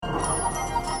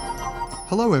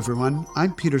Hello everyone,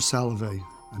 I'm Peter Salovey,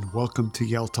 and welcome to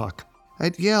Yale Talk.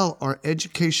 At Yale, our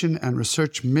education and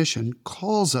research mission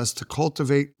calls us to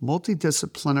cultivate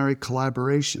multidisciplinary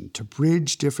collaboration to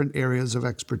bridge different areas of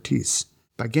expertise.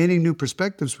 By gaining new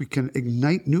perspectives, we can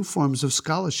ignite new forms of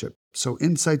scholarship, so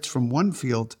insights from one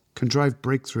field can drive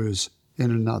breakthroughs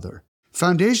in another.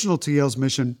 Foundational to Yale's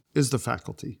mission is the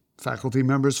faculty. Faculty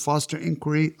members foster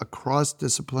inquiry across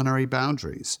disciplinary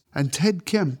boundaries, and Ted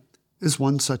Kim is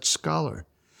one such scholar.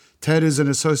 Ted is an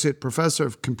associate professor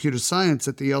of computer science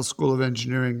at the Yale School of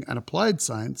Engineering and Applied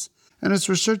Science, and his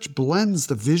research blends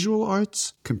the visual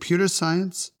arts, computer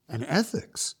science, and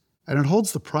ethics, and it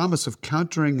holds the promise of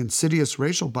countering insidious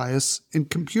racial bias in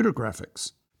computer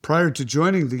graphics. Prior to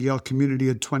joining the Yale community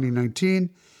in 2019,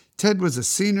 Ted was a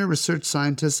senior research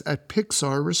scientist at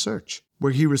Pixar Research,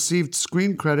 where he received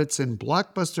screen credits in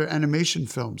blockbuster animation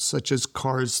films such as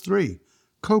Cars 3,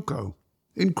 Coco,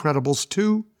 Incredibles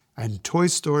 2, and Toy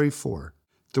Story 4.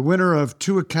 The winner of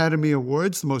 2 Academy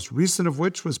Awards, the most recent of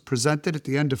which was presented at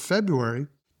the end of February,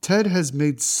 Ted has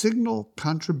made signal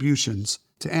contributions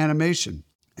to animation,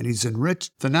 and he's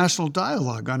enriched the national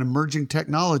dialogue on emerging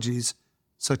technologies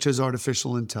such as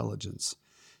artificial intelligence.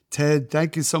 Ted,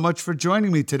 thank you so much for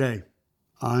joining me today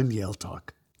on Yale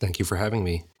Talk. Thank you for having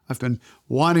me. I've been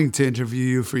wanting to interview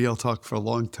you for Yale Talk for a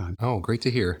long time. Oh, great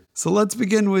to hear. So let's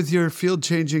begin with your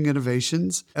field-changing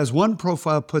innovations. As one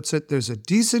profile puts it, there's a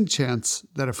decent chance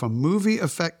that if a movie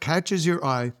effect catches your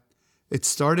eye, it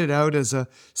started out as a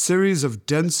series of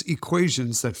dense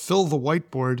equations that fill the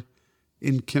whiteboard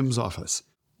in Kim's office.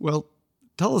 Well,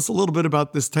 tell us a little bit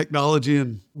about this technology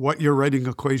and what you're writing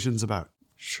equations about.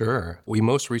 Sure. We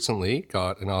most recently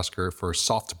got an Oscar for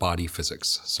soft body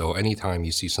physics. So anytime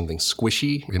you see something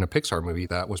squishy in a Pixar movie,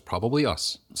 that was probably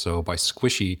us. So by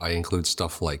squishy, I include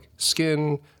stuff like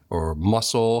skin or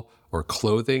muscle or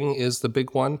clothing is the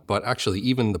big one, but actually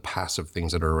even the passive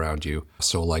things that are around you.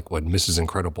 So like when Mrs.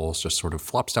 Incredibles just sort of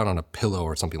flops down on a pillow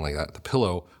or something like that, the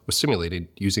pillow was simulated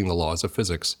using the laws of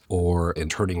physics. Or in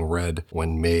Turning Red,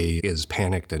 when May is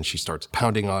panicked and she starts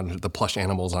pounding on the plush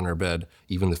animals on her bed,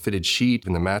 even the fitted sheet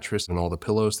and the mattress and all the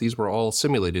pillows, these were all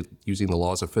simulated using the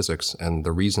laws of physics. And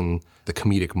the reason the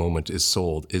comedic moment is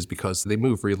sold is because they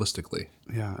move realistically.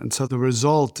 Yeah, and so the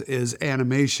result is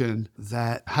animation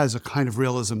that has a kind of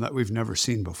realism that we've never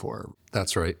seen before.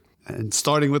 That's right. And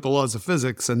starting with the laws of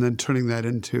physics and then turning that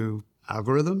into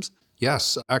algorithms?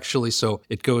 Yes, actually, so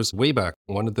it goes way back.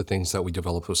 One of the things that we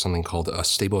developed was something called a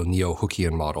stable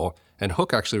neo-Hookean model. And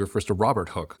Hooke actually refers to Robert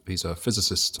Hooke. He's a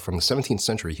physicist from the 17th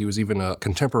century. He was even a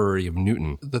contemporary of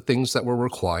Newton. The things that were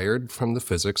required from the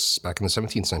physics back in the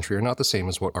 17th century are not the same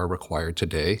as what are required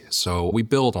today. So we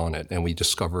build on it and we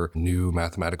discover new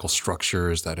mathematical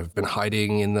structures that have been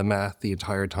hiding in the math the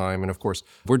entire time. And of course,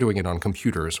 we're doing it on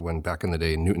computers when back in the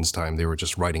day, in Newton's time, they were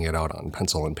just writing it out on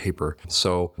pencil and paper.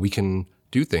 So we can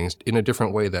do things in a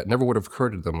different way that never would have occurred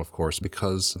to them, of course,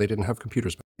 because they didn't have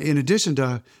computers. In addition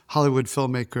to Hollywood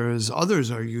filmmakers, others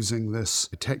are using this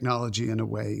technology in a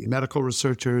way. Medical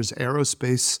researchers,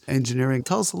 aerospace engineering.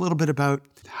 Tell us a little bit about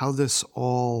how this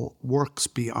all works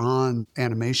beyond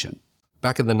animation.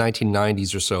 Back in the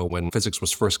 1990s or so, when physics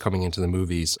was first coming into the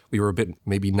movies, we were a bit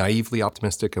maybe naively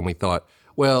optimistic, and we thought,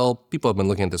 well, people have been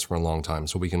looking at this for a long time,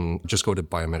 so we can just go to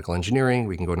biomedical engineering,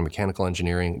 we can go to mechanical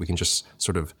engineering, we can just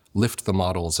sort of lift the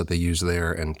models that they use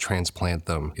there and transplant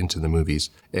them into the movies.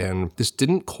 And this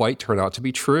didn't quite turn out to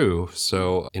be true.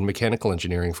 So in mechanical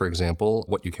engineering, for example,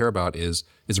 what you care about is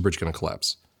a bridge going to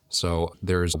collapse? So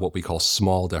there's what we call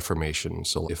small deformation.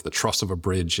 So if the truss of a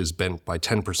bridge is bent by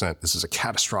 10%, this is a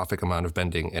catastrophic amount of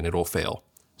bending and it'll fail.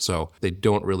 So they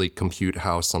don't really compute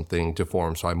how something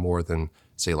deforms by more than,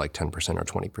 say, like 10% or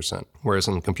 20%. Whereas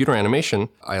in computer animation,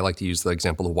 I like to use the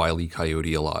example of Wile E.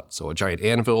 Coyote a lot. So a giant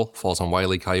anvil falls on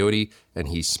Wile E. Coyote and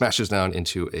he smashes down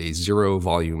into a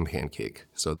 0-volume pancake.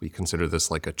 So we consider this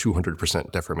like a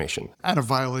 200% deformation. And of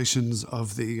violations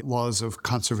of the laws of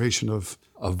conservation of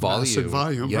volume. Mass and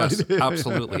volume. Yes, right?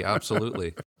 Absolutely,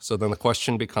 absolutely. So then the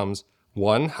question becomes,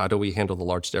 1, how do we handle the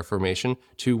large deformation?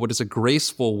 2, what is a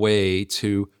graceful way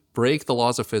to break the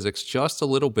laws of physics just a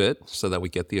little bit so that we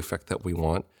get the effect that we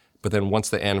want? But then once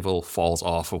the anvil falls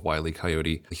off of Wile E.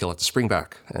 Coyote, he'll have to spring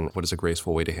back. And what is a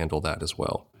graceful way to handle that as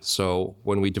well? So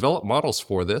when we develop models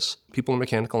for this, people in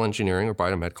mechanical engineering or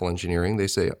biomedical engineering, they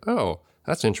say, oh,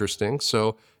 that's interesting.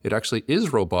 So it actually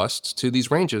is robust to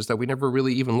these ranges that we never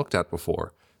really even looked at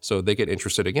before. So they get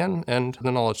interested again, and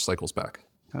the knowledge cycles back.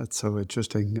 That's so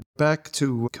interesting. Back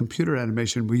to computer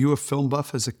animation, were you a film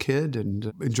buff as a kid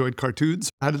and enjoyed cartoons?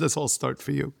 How did this all start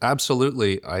for you?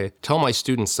 Absolutely. I tell my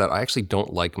students that I actually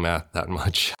don't like math that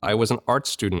much. I was an art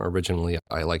student originally.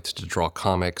 I liked to draw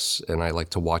comics and I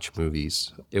liked to watch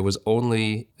movies. It was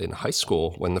only in high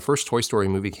school when the first Toy Story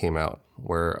movie came out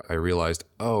where I realized,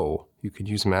 oh, you could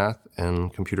use math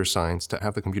and computer science to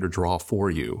have the computer draw for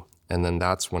you. And then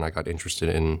that's when I got interested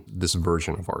in this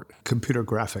version of art. Computer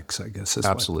graphics, I guess, is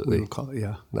Absolutely. what we would call it.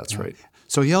 Yeah. That's right.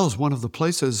 So Yale is one of the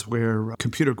places where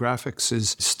computer graphics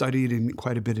is studied in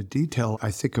quite a bit of detail. I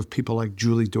think of people like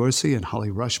Julie Dorsey and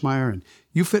Holly Rushmeyer, and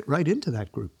you fit right into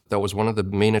that group. That was one of the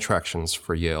main attractions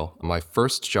for Yale. My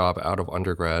first job out of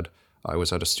undergrad, I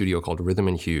was at a studio called Rhythm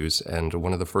and Hues, and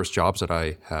one of the first jobs that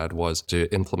I had was to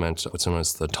implement what's known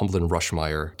as the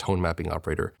Tumblin-Rushmeyer tone mapping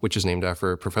operator, which is named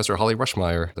after Professor Holly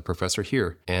Rushmeyer, the professor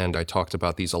here. And I talked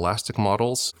about these elastic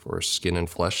models for skin and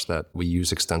flesh that we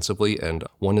use extensively, and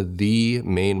one of the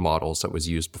main models that was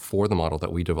used before the model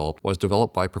that we developed was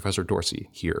developed by Professor Dorsey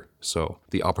here. So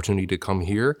the opportunity to come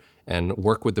here and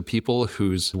work with the people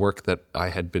whose work that I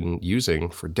had been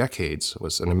using for decades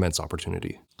was an immense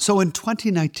opportunity. So in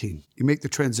 2019, you make the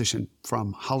transition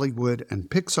from Hollywood and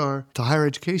Pixar to higher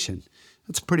education.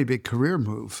 That's a pretty big career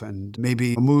move, and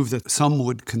maybe a move that some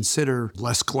would consider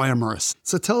less glamorous.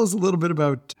 So tell us a little bit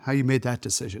about how you made that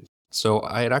decision. So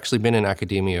I had actually been in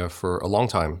academia for a long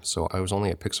time. So I was only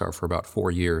at Pixar for about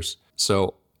 4 years.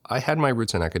 So I had my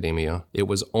roots in academia. It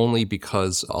was only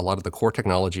because a lot of the core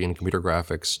technology in computer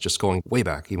graphics, just going way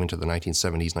back even to the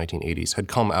 1970s, 1980s, had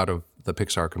come out of the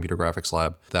Pixar Computer Graphics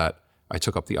Lab that I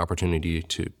took up the opportunity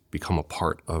to become a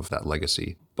part of that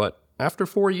legacy. But after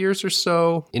 4 years or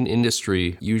so in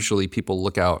industry, usually people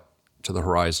look out to the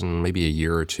horizon maybe a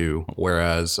year or two,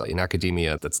 whereas in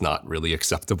academia, that's not really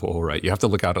acceptable, right? You have to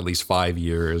look out at least 5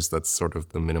 years. That's sort of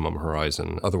the minimum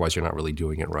horizon. Otherwise, you're not really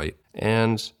doing it right.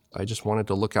 And I just wanted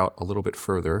to look out a little bit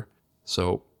further.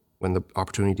 So when the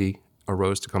opportunity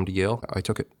arose to come to Yale, I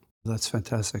took it. That's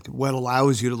fantastic. What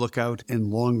allows you to look out in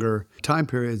longer time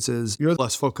periods is you're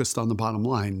less focused on the bottom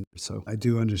line. So I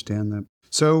do understand that.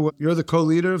 So you're the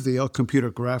co-leader of the Yale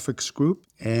Computer Graphics Group.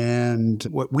 And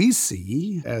what we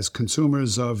see as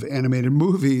consumers of animated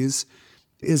movies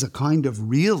is a kind of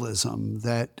realism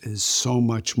that is so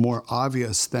much more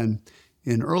obvious than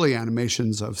in early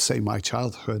animations of, say, my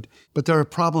childhood. But there are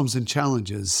problems and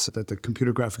challenges that the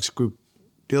Computer Graphics Group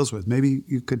deals with. Maybe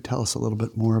you could tell us a little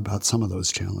bit more about some of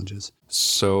those challenges.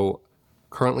 So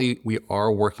currently we are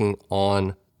working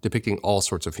on depicting all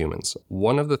sorts of humans.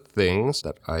 One of the things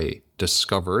that I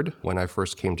discovered when I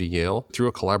first came to Yale through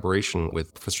a collaboration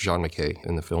with Professor John McKay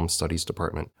in the Film Studies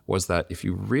Department was that if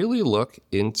you really look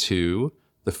into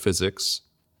the physics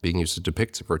being used to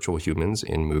depict virtual humans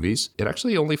in movies, it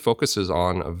actually only focuses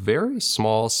on a very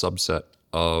small subset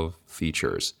of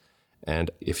features.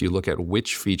 And if you look at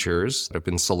which features have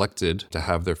been selected to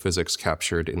have their physics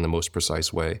captured in the most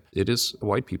precise way, it is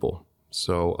white people.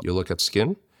 So you look at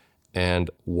skin and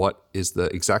what is the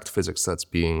exact physics that's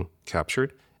being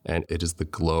captured, and it is the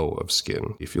glow of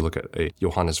skin. If you look at a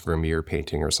Johannes Vermeer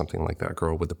painting or something like that,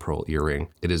 girl with the pearl earring,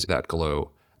 it is that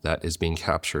glow that is being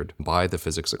captured by the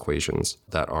physics equations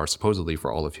that are supposedly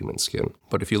for all of human skin.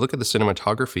 But if you look at the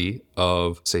cinematography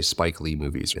of, say, Spike Lee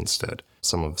movies instead,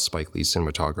 some of Spike Lee's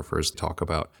cinematographers talk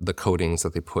about the coatings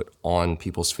that they put on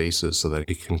people's faces so that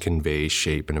it can convey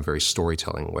shape in a very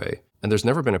storytelling way. And there's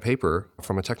never been a paper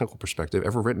from a technical perspective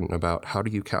ever written about how do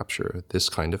you capture this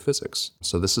kind of physics.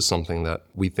 So this is something that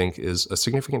we think is a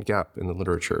significant gap in the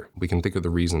literature. We can think of the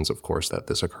reasons, of course, that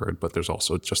this occurred, but there's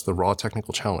also just the raw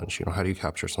technical challenge. How do you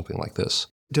capture something like this?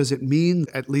 Does it mean,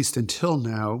 at least until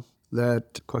now,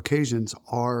 that Caucasians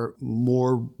are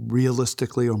more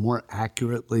realistically or more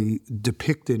accurately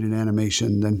depicted in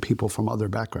animation than people from other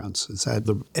backgrounds? Is that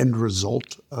the end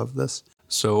result of this?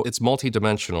 So it's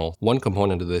multidimensional. One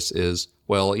component of this is,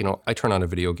 well, I turn on a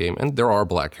video game and there are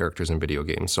black characters in video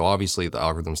games. So obviously the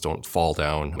algorithms don't fall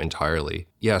down entirely.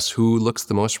 Yes, who looks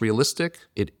the most realistic?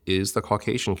 It is the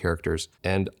Caucasian characters.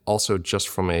 And also just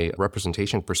from a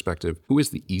representation perspective, who is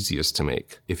the easiest to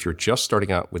make? If you're just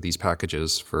starting out with these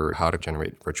packages for how to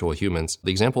generate virtual humans,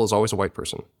 the example is always a white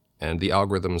person. And the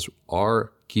algorithms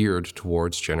are geared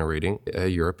towards generating a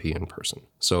European person.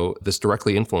 So this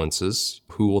directly influences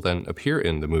who will then appear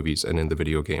in the movies and in the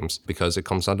video games because it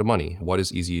comes down to money. What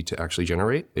is easy to actually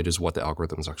generate? It is what the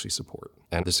algorithms actually support.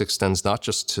 And this extends not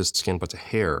just to skin, but to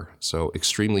hair. So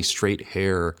extremely straight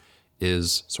hair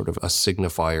is sort of a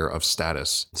signifier of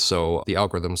status. So the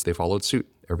algorithms, they followed suit.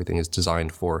 Everything is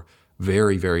designed for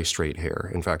very, very straight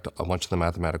hair. In fact, a bunch of the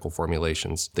mathematical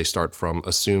formulations, they start from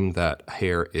assume that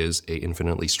hair is a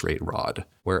infinitely straight rod,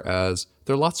 whereas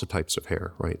there are lots of types of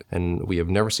hair, right? And we have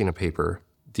never seen a paper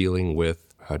dealing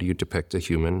with how do you depict a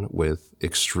human with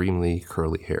extremely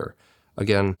curly hair.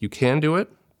 Again, you can do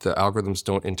it. The algorithms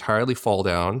don't entirely fall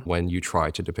down when you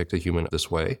try to depict a human this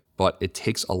way, but it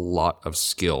takes a lot of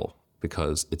skill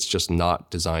because it's just not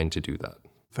designed to do that.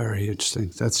 Very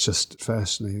interesting. That's just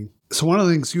fascinating. So one of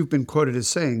the things you've been quoted as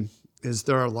saying is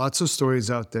there are lots of stories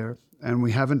out there, and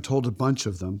we haven't told a bunch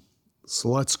of them. So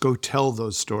let's go tell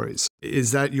those stories.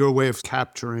 Is that your way of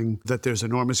capturing that there's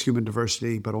enormous human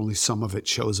diversity, but only some of it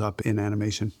shows up in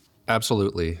animation?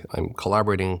 Absolutely. I'm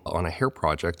collaborating on a hair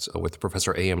project with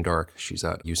Professor A.M. Dark. She's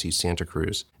at UC Santa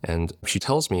Cruz. And she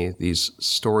tells me these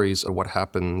stories of what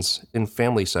happens in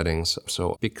family settings.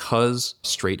 So because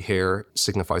straight hair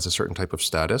signifies a certain type of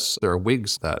status, there are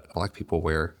wigs that Black people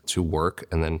wear to work,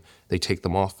 and then they take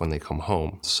them off when they come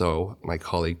home. So my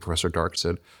colleague, Professor Dark,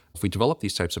 said, if we develop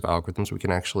these types of algorithms, we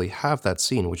can actually have that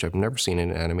scene, which I've never seen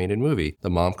in an animated movie. The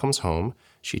mom comes home,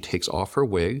 she takes off her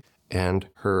wig, and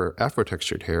her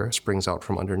afro-textured hair springs out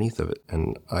from underneath of it.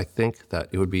 And I think that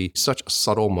it would be such a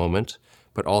subtle moment,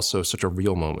 but also such a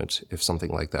real moment if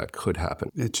something like that could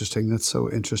happen. Interesting. That's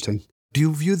so interesting. Do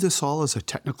you view this all as a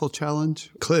technical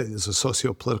challenge? Clearly, there's a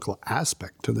socio-political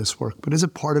aspect to this work, but is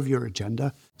it part of your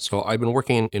agenda? So I've been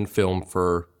working in film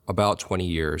for about 20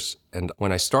 years. And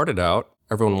when I started out,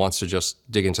 everyone wants to just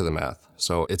dig into the math.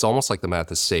 So it's almost like the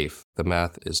math is safe. The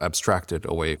math is abstracted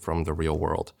away from the real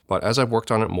world. But as I've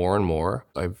worked on it more and more,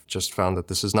 I've just found that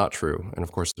this is not true. And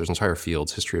of course, there's entire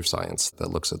fields, history of science, that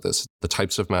looks at this. The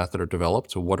types of math that are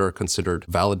developed, what are considered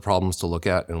valid problems to look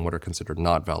at and what are considered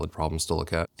not valid problems to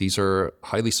look at. These are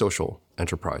highly social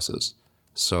enterprises.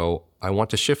 So I want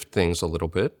to shift things a little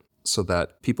bit so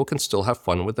that people can still have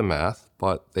fun with the math,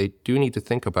 but they do need to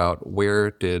think about where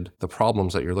did the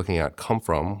problems that you're looking at come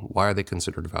from, why are they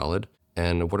considered valid,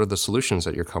 and what are the solutions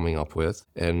that you're coming up with,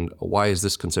 and why is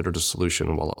this considered a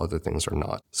solution while other things are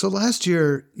not. So last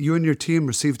year, you and your team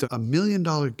received a $1 million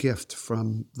gift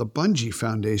from the Bungie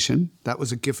Foundation. That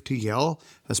was a gift to Yale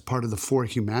as part of the For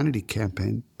Humanity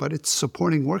campaign, but it's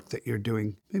supporting work that you're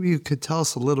doing. Maybe you could tell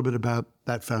us a little bit about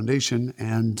that foundation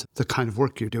and the kind of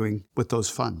work you're doing with those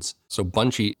funds. So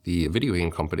Bungie, the video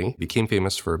game company, became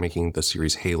famous for making the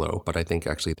series Halo, but I think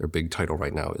actually their big title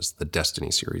right now is the Destiny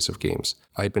series of games.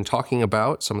 I had been talking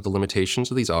about some of the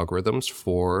limitations of these algorithms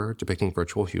for depicting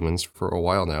virtual humans for a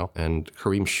while now, and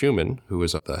Kareem Schumann, who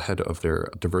is the head of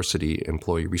their diversity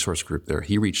employee resource group there,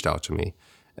 he reached out to me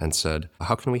and said,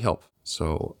 how can we help?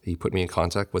 So he put me in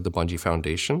contact with the Bungie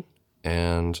Foundation,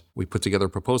 and we put together a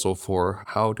proposal for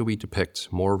how do we depict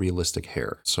more realistic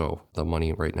hair. So the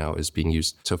money right now is being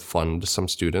used to fund some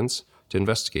students to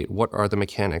investigate what are the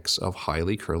mechanics of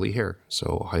highly curly hair,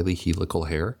 so highly helical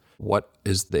hair. What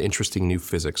is the interesting new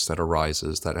physics that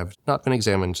arises that have not been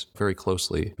examined very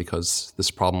closely because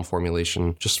this problem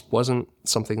formulation just wasn't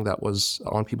something that was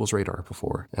on people's radar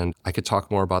before. And I could talk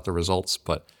more about the results,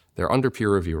 but they're under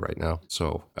peer review right now,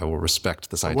 so I will respect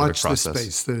the scientific process. Watch this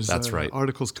space. There's That's right.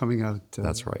 Articles coming out.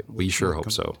 That's right. We sure hope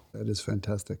so. That is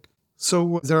fantastic.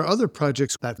 So there are other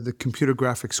projects that the Computer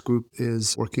Graphics Group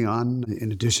is working on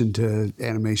in addition to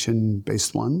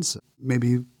animation-based ones.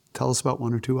 Maybe tell us about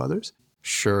one or two others.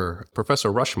 Sure.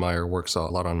 Professor Rushmeyer works a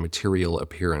lot on material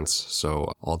appearance.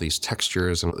 So all these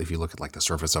textures, and if you look at like the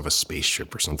surface of a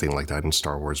spaceship or something like that in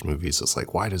Star Wars movies, it's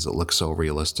like, why does it look so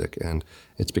realistic? And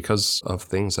it's because of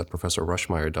things that Professor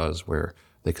Rushmeyer does where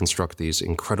they construct these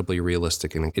incredibly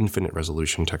realistic and infinite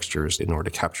resolution textures in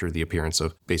order to capture the appearance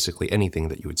of basically anything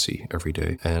that you would see every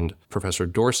day. And Professor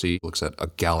Dorsey looks at a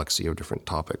galaxy of different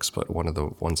topics, but one of the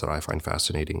ones that I find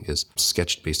fascinating is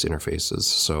sketch-based interfaces.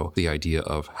 So the idea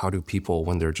of how do people,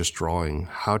 when they're just drawing,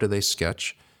 how do they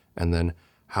sketch? And then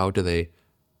how do they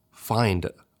find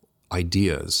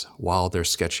ideas while they're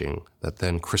sketching that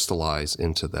then crystallize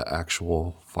into the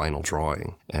actual final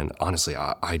drawing? And honestly,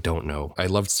 I don't know. I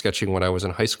loved sketching when I was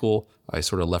in high school. I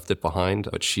sort of left it behind,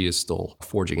 but she is still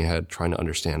forging ahead, trying to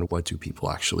understand what do people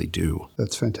actually do.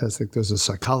 That's fantastic. There's a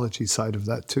psychology side of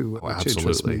that too, which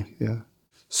interests me. Yeah.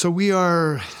 So we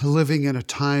are living in a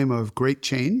time of great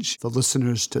change. The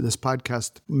listeners to this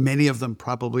podcast, many of them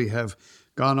probably have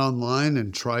gone online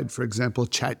and tried, for example,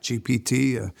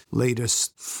 ChatGPT, a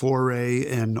latest foray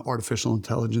in artificial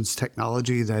intelligence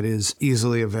technology that is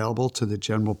easily available to the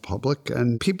general public.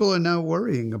 And people are now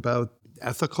worrying about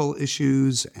ethical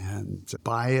issues and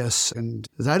bias. And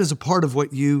that is a part of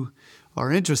what you are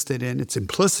interested in. It's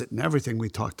implicit in everything we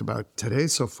talked about today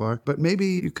so far. But maybe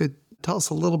you could Tell us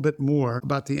a little bit more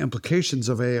about the implications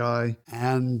of AI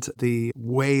and the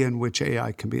way in which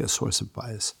AI can be a source of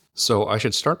bias. So I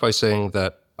should start by saying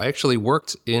that I actually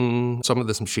worked in some of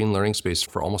this machine learning space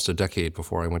for almost a decade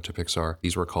before I went to Pixar.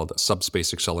 These were called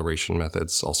subspace acceleration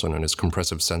methods, also known as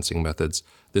compressive sensing methods.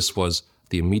 This was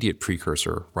the immediate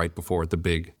precursor right before the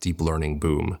big deep learning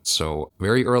boom. So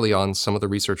very early on, some of the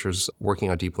researchers working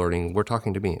on deep learning were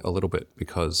talking to me a little bit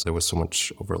because there was so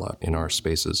much overlap in our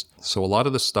spaces. So a lot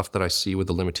of the stuff that I see with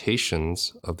the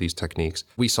limitations of these techniques,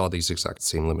 we saw these exact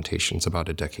same limitations about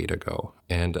a decade ago.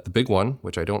 And the big one,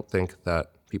 which I don't think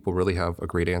that people really have a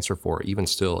great answer for, even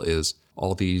still, is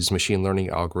all these machine learning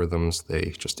algorithms.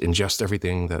 They just ingest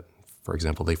everything that, for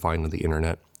example, they find on the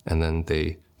internet, and then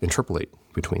they interpolate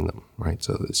between them, right?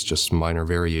 So it's just minor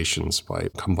variations by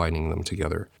combining them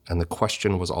together. And the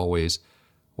question was always,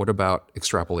 what about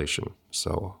extrapolation?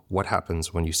 So what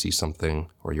happens when you see something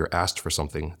or you're asked for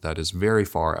something that is very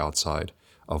far outside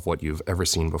of what you've ever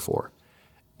seen before?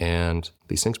 And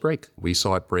these things break. We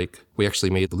saw it break. We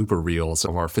actually made the looper reels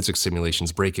of our physics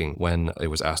simulations breaking when it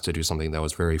was asked to do something that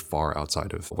was very far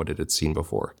outside of what it had seen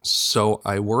before. So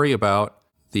I worry about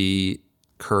the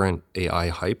current AI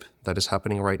hype that is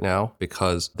happening right now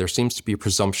because there seems to be a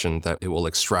presumption that it will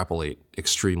extrapolate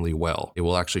extremely well. It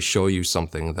will actually show you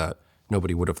something that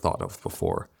nobody would have thought of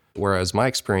before. Whereas my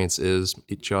experience is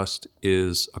it just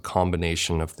is a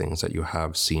combination of things that you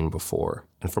have seen before.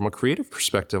 And from a creative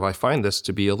perspective, I find this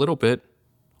to be a little bit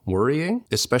worrying,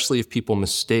 especially if people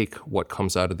mistake what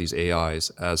comes out of these AIs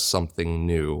as something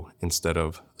new instead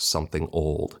of something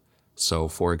old. So,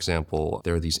 for example,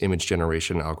 there are these image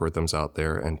generation algorithms out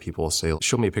there, and people will say,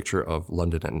 show me a picture of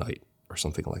London at night, or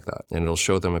something like that. And it'll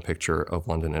show them a picture of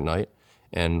London at night.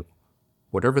 And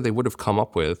whatever they would have come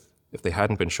up with, if they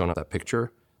hadn't been shown that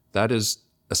picture, that is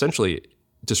essentially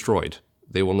destroyed.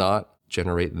 They will not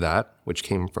generate that, which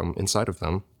came from inside of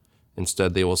them.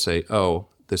 Instead, they will say, oh,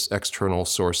 this external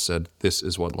source said this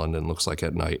is what London looks like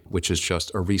at night, which is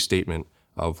just a restatement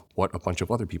of what a bunch of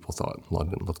other people thought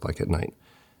London looked like at night.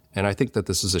 And I think that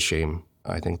this is a shame.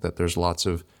 I think that there's lots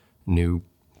of new,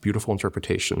 beautiful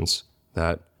interpretations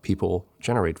that people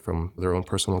generate from their own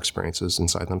personal experiences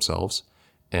inside themselves.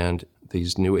 And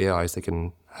these new AIs, they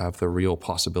can have the real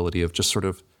possibility of just sort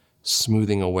of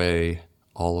smoothing away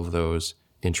all of those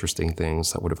interesting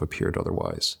things that would have appeared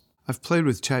otherwise. I've played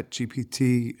with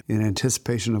ChatGPT in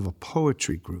anticipation of a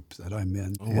poetry group that I'm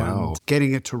in. Oh, wow. And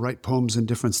getting it to write poems in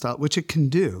different styles, which it can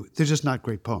do. They're just not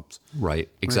great poems. Right,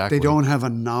 exactly. They don't have a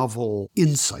novel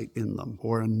insight in them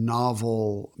or a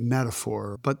novel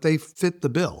metaphor, but they fit the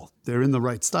bill. They're in the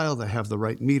right style. They have the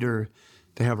right meter.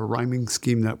 They have a rhyming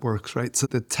scheme that works, right? So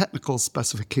the technical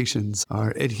specifications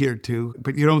are adhered to,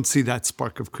 but you don't see that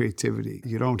spark of creativity.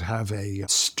 You don't have a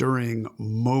stirring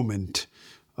moment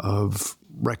of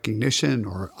recognition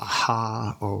or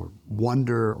aha or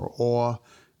wonder or awe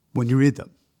when you read them.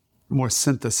 More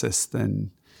synthesis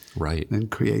than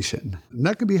creation. And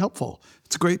that can be helpful.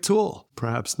 It's a great tool,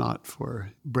 perhaps not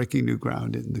for breaking new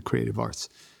ground in the creative arts.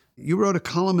 You wrote a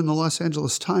column in the Los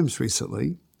Angeles Times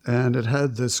recently, and it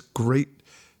had this great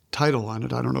title on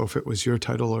it. I don't know if it was your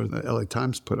title or the LA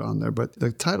Times put on there, but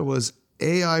the title was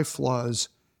AI Flaws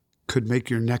Could Make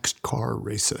Your Next Car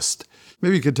Racist.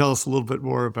 Maybe you could tell us a little bit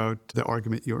more about the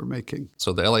argument you were making.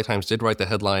 So the LA Times did write the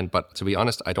headline, but to be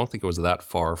honest, I don't think it was that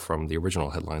far from the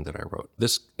original headline that I wrote.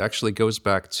 This actually goes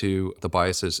back to the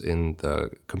biases in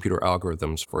the computer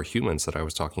algorithms for humans that I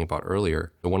was talking about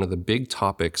earlier. One of the big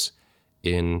topics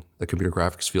in the computer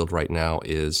graphics field right now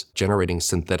is generating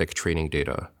synthetic training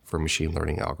data for machine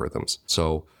learning algorithms.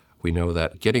 So we know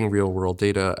that getting real-world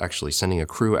data, actually sending a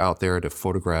crew out there to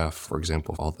photograph, for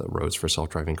example, all the roads for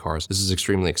self-driving cars, this is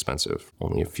extremely expensive.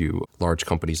 Only a few large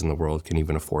companies in the world can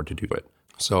even afford to do it.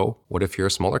 So what if you're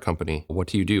a smaller company? What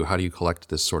do you do? How do you collect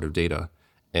this sort of data?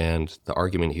 And the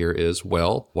argument here is,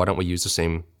 well, why don't we use the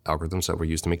same algorithms that were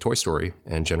used to make Toy Story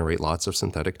and generate lots of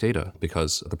synthetic data?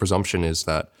 Because the presumption is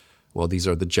that, well, these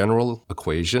are the general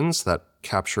equations that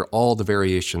capture all the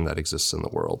variation that exists in the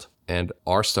world. And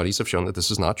our studies have shown that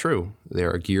this is not true. They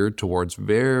are geared towards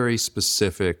very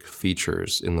specific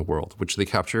features in the world, which they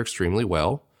capture extremely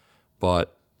well,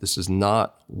 but this is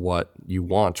not what you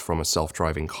want from a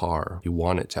self-driving car. You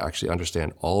want it to actually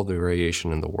understand all the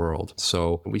variation in the world.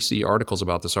 So we see articles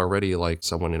about this already, like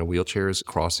someone in a wheelchair is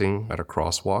crossing at a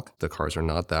crosswalk. The cars are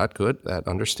not that good at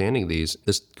understanding these.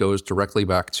 This goes directly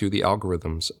back to the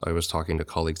algorithms. I was talking to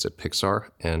colleagues at Pixar,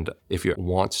 and if you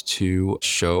want to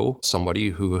show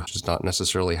somebody who does not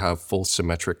necessarily have full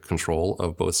symmetric control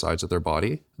of both sides of their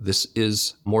body, this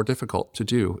is more difficult to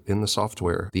do in the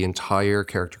software. The entire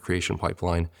character creation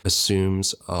pipeline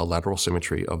assumes a lateral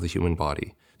symmetry of the human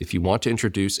body. If you want to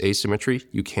introduce asymmetry,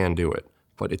 you can do it,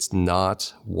 but it's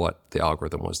not what the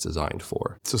algorithm was designed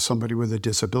for. So somebody with a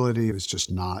disability is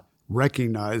just not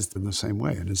recognized in the same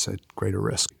way and is at greater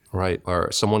risk. Right.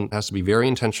 Or someone has to be very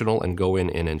intentional and go in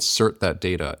and insert that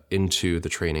data into the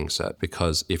training set,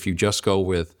 because if you just go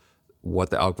with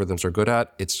what the algorithms are good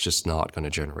at, it's just not going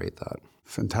to generate that.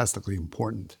 Fantastically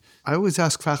important. I always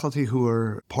ask faculty who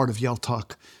are part of Yale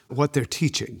Talk what they're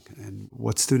teaching and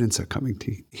what students are coming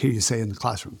to hear you say in the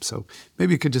classroom. So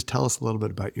maybe you could just tell us a little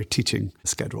bit about your teaching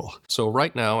schedule. So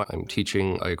right now I'm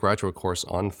teaching a graduate course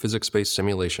on physics-based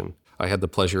simulation. I had the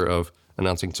pleasure of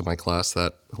announcing to my class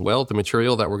that, well, the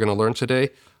material that we're going to learn today,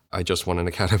 I just won an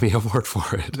Academy Award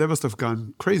for it. They must have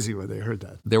gone crazy when they heard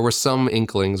that. There were some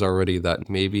inklings already that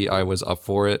maybe I was up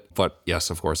for it. But yes,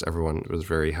 of course, everyone was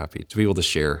very happy to be able to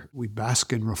share. We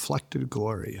bask in reflected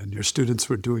glory, and your students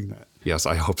were doing that. Yes,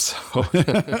 I hope so.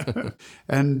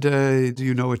 And do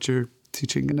you know what you're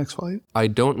teaching in next volume? I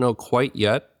don't know quite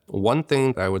yet. One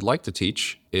thing I would like to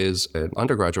teach is an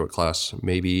undergraduate class,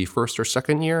 maybe first or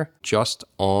second year, just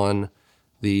on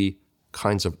the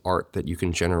kinds of art that you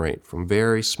can generate from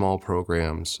very small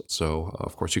programs. So,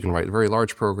 of course, you can write very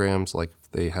large programs like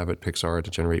they have at Pixar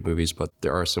to generate movies, but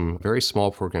there are some very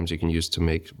small programs you can use to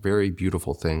make very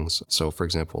beautiful things. So, for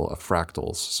example,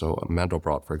 fractals. So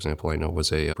Mandelbrot, for example, I know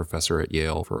was a professor at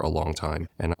Yale for a long time,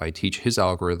 and I teach his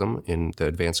algorithm in the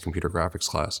advanced computer graphics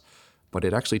class. But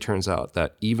it actually turns out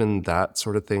that even that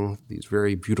sort of thing, these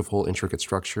very beautiful, intricate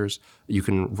structures, you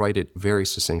can write it very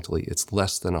succinctly. It's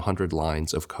less than 100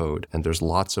 lines of code. And there's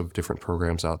lots of different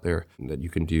programs out there that you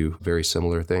can do very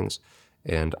similar things.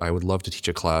 And I would love to teach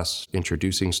a class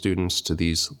introducing students to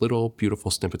these little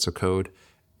beautiful snippets of code.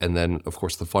 And then, of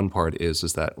course, the fun part is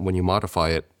that when you modify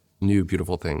it, new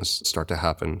beautiful things start to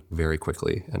happen very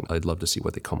quickly, and I'd love to see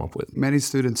what they come up with. Many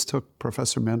students took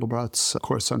Professor Mandelbrot's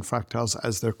course on fractals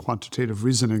as their quantitative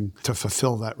reasoning to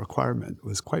fulfill that requirement. It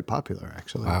was quite popular,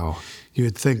 actually. Wow. You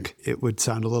would think it would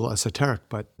sound a little esoteric,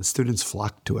 but the students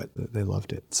flocked to it. They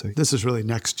loved it. So this is really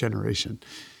next generation.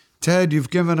 Ted,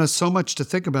 you've given us so much to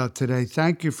think about today.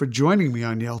 Thank you for joining me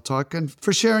on Yale Talk and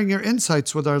for sharing your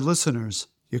insights with our listeners.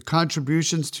 Your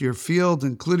contributions to your field,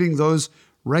 including those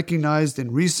recognized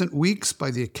in recent weeks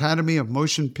by the Academy of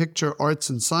Motion Picture Arts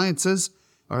and Sciences,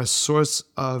 are a source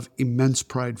of immense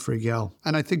pride for Yale,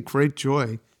 and I think great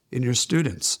joy in your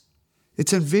students.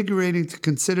 It's invigorating to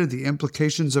consider the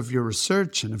implications of your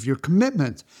research and of your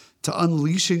commitment to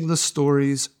unleashing the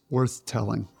stories worth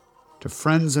telling. To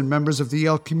friends and members of the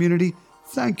Yale community,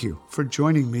 thank you for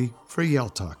joining me for Yale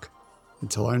Talk.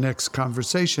 Until our next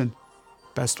conversation,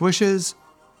 best wishes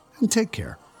and take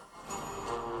care.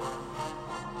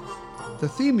 The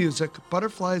theme music,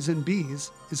 Butterflies and Bees,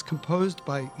 is composed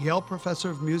by Yale Professor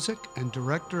of Music and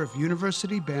Director of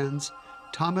University Bands,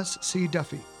 Thomas C.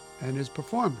 Duffy, and is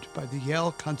performed by the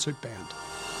Yale Concert Band.